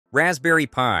Raspberry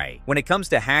Pi. When it comes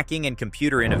to hacking and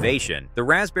computer innovation, the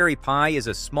Raspberry Pi is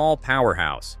a small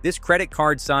powerhouse. This credit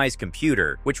card-sized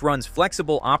computer, which runs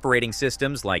flexible operating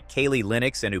systems like Kali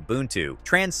Linux and Ubuntu,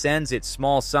 transcends its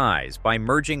small size by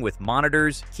merging with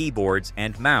monitors, keyboards,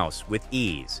 and mouse with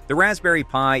ease. The Raspberry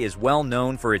Pi is well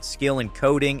known for its skill in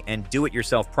coding and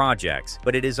do-it-yourself projects,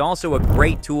 but it is also a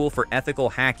great tool for ethical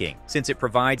hacking, since it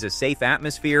provides a safe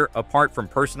atmosphere apart from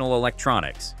personal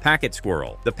electronics. Packet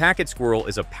Squirrel. The Packet Squirrel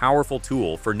is a powerful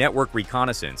tool for network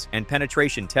reconnaissance and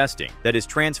penetration testing that is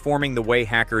transforming the way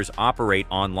hackers operate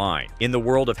online. In the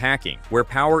world of hacking, where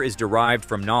power is derived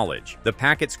from knowledge, the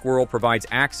Packet Squirrel provides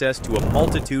access to a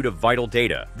multitude of vital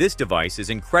data. This device is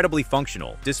incredibly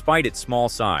functional, despite its small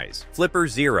size. Flipper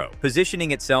Zero. Positioning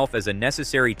itself as a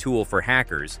necessary tool for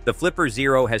hackers, the Flipper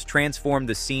Zero has transformed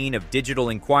the scene of digital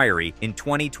inquiry in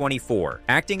 2024.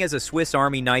 Acting as a Swiss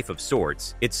Army knife of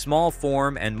sorts, its small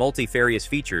form and multifarious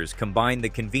features combine the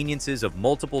conveniences of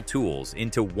multiple tools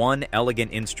into one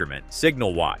elegant instrument.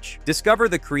 Signal Watch. Discover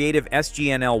the creative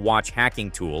SGNL watch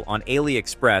hacking tool on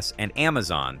AliExpress and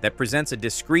Amazon that presents a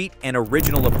discreet and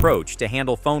original approach to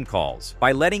handle phone calls.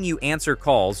 By letting you answer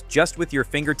calls just with your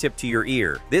fingertip to your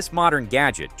ear, this modern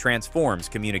gadget transforms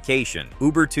communication.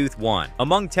 Ubertooth One.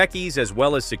 Among techies as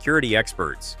well as security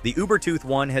experts, the Ubertooth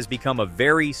One has become a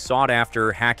very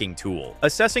sought-after hacking tool.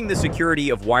 Assessing the security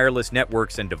of wireless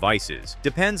networks and devices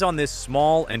depends on this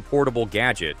small and portable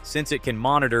gadget, since it can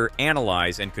monitor,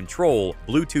 analyze, and control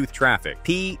Bluetooth traffic.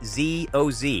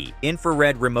 PZOZ.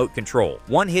 Infrared Remote Control.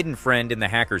 One hidden friend in the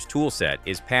hacker's toolset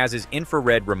is Paz's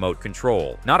infrared remote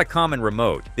control. Not a common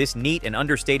remote, this neat and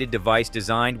understated device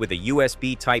designed with a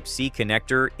USB Type-C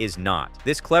connector is not.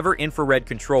 This clever infrared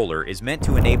controller is meant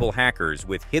to enable hackers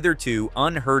with hitherto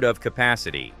unheard-of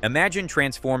capacity. Imagine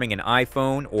transforming an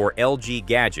iPhone or LG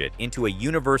gadget into a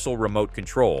universal remote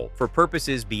control for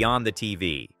purposes beyond the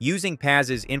TV. Using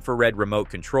Paz's infrared remote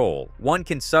control, one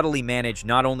can subtly manage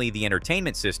not only the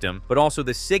entertainment system, but also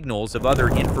the signals of other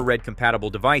infrared-compatible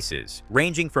devices,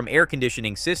 ranging from air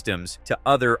conditioning systems to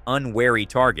other unwary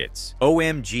targets.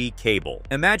 OMG Cable.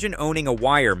 Imagine owning a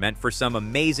wire meant for some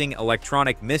amazing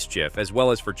electronic mischief as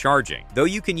well as for charging. Though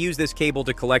you can use this cable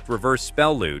to collect reverse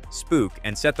spell loot, spook,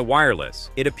 and set the wireless,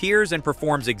 it appears and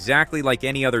performs exactly like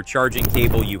any other charging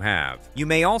cable you have. You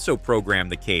may also program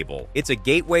the cable. It's a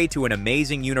gateway to an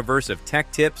amazing universe of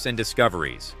tech tips and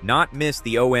discoveries. Not miss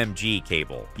the OMG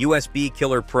Cable. USB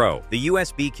Killer Pro. The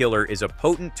USB Killer is a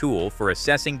potent tool for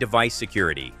assessing device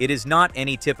security. It is not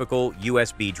any typical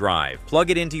USB drive. Plug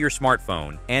it into your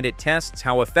smartphone, and it tests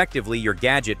how effectively your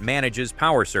gadget manages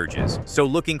power surges. So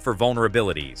looking for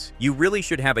vulnerabilities, you really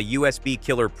should have a USB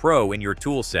Killer Pro in your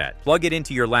toolset. Plug it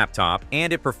into your laptop,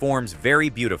 and it performs very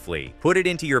beautifully. Put it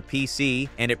into your PC,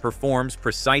 and it performs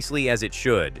precisely as it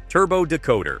should. Turbo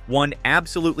Decoder. One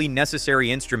absolutely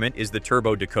necessary instrument is the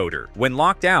turbo decoder. When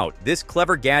locked out, this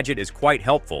clever gadget is quite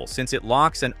helpful since it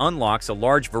locks and unlocks a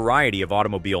large variety of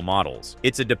automobile models.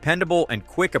 It's a dependable and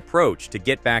quick approach to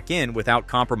get back in without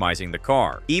compromising the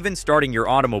car. Even starting your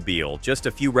automobile, just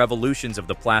a few revolutions of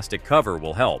the plastic cover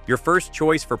will help. Your first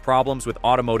choice for problems with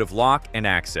automotive lock and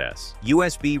access.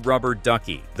 USB Rubber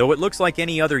Ducky. Though it looks like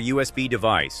any other USB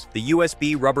device, the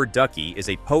USB Rubber Ducky is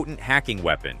a potent hacking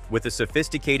weapon with a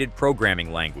sophisticated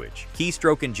programming language.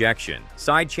 Keystroke injection,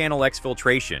 side-channel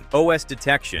exfiltration, OS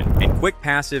detection, and quick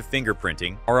passive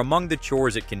fingerprinting are among the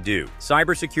chores it can do.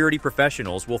 Cybersecurity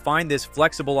professionals will find this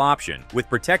flexible option with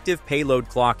protective payload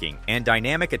clocking and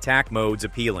dynamic attack modes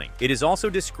appealing. It is also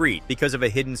discreet because of a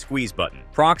hidden squeeze button.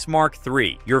 Proxmark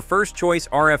 3. Your first choice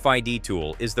RFID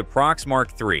tool is the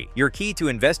Proxmark 3. Your key to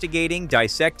investigating,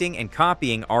 dissecting, and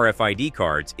copying RFID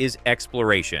cards is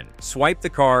exploration. Swipe the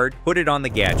card, put it on the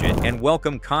gadget, and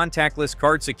welcome contactless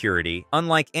card security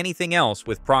unlike anything else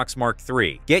with Proxmark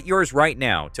 3. Get yours right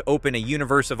now to open a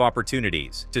universe of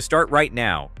opportunities. To start right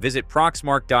now, visit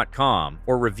Proxmark.com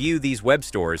or review these web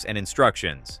stores and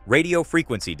instructions. Radio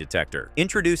Frequency Detector.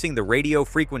 Introducing the Radio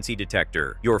Frequency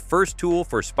Detector, your first tool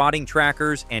for spotting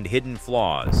trackers and hidden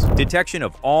flaws. Detection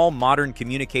of all modern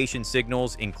communication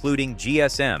signals including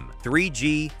GSM,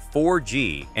 3G,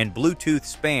 4G, and Bluetooth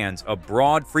spans a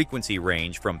broad frequency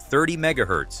range from 30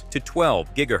 MHz to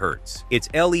 12 GHz. Its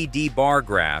LED bar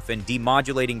graph and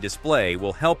demodulating display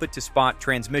will help it to spot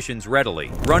transmissions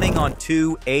readily. Running on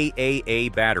 2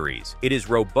 AAA batteries, it is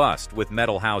robust with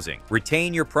metal housing.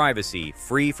 Retain your privacy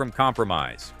free from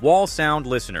compromise. Wall Sound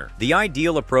Listener. The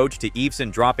ideal approach to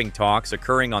eavesdropping talks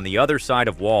occurring on the other side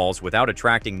of walls without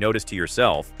attracting notice to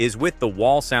yourself is with the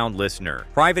Wall Sound Listener.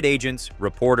 Private agents,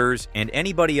 reporters, and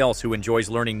anybody else who enjoys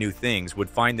learning new things would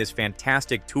find this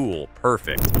fantastic tool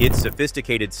perfect. Its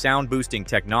sophisticated sound boosting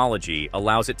technology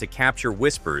allows it to capture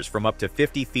whispers from up to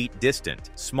 50 feet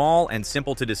distant. Small and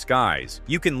simple to disguise,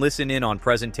 you can listen in on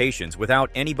presentations without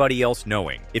anybody else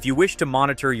knowing. If you wish to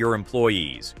monitor your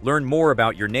employees, learn more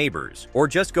about your neighbors, or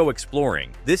just go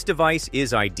exploring, this device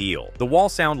is ideal. The wall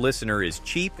sound listener is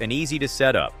cheap and easy to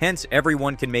set up, hence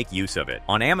everyone can make use of it.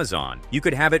 On Amazon, you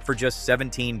could have it for just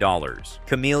 $17.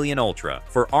 Chameleon Ultra.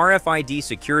 For RFID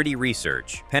security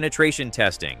research, penetration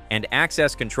testing, and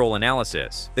access control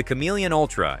analysis, the Chameleon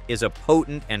Ultra is a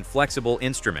potent and flexible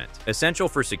instrument, essential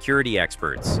for security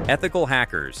experts, ethical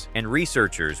hackers, and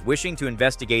researchers wishing to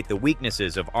investigate the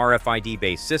weaknesses of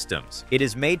RFID-based systems. It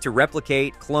is made to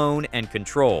replicate, clone, and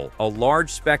control a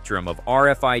large spectrum of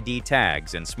RFID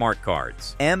tags and smart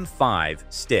cards. M5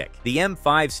 Stick. The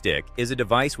M5 Stick is a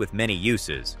device with many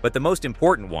uses, but the most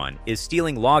important one is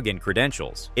stealing login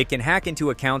credentials. It can hack into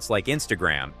accounts like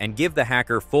Instagram and give the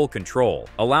hacker full control,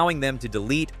 allowing them to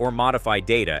delete or modify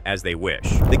data as they wish.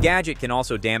 The gadget can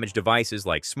also damage devices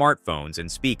like smartphones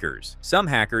and speakers. Some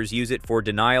hackers use it for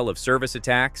denial of service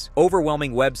attacks,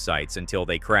 overwhelming websites until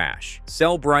they crash.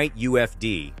 Cellbrite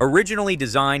UFD. Originally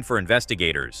designed for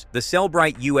investigators, the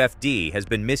Cellbrite UFD has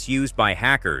been misused by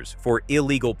hackers for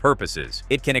illegal purposes.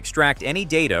 It can extract any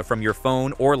data from your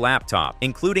phone or laptop,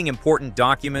 including important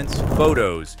documents,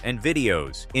 photos, and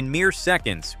videos, in mere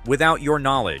seconds without your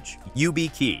knowledge.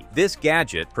 YubiKey. This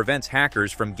gadget prevents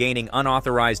hackers from gaining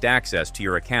unauthorized access to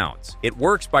your accounts. It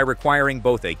works by requiring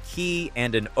both a key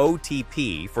and an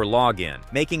OTP for login,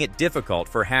 making it difficult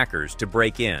for hackers to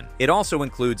break in. It also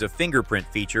includes a fingerprint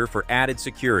feature for added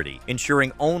security,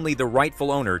 ensuring only the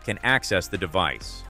rightful owner can access the device.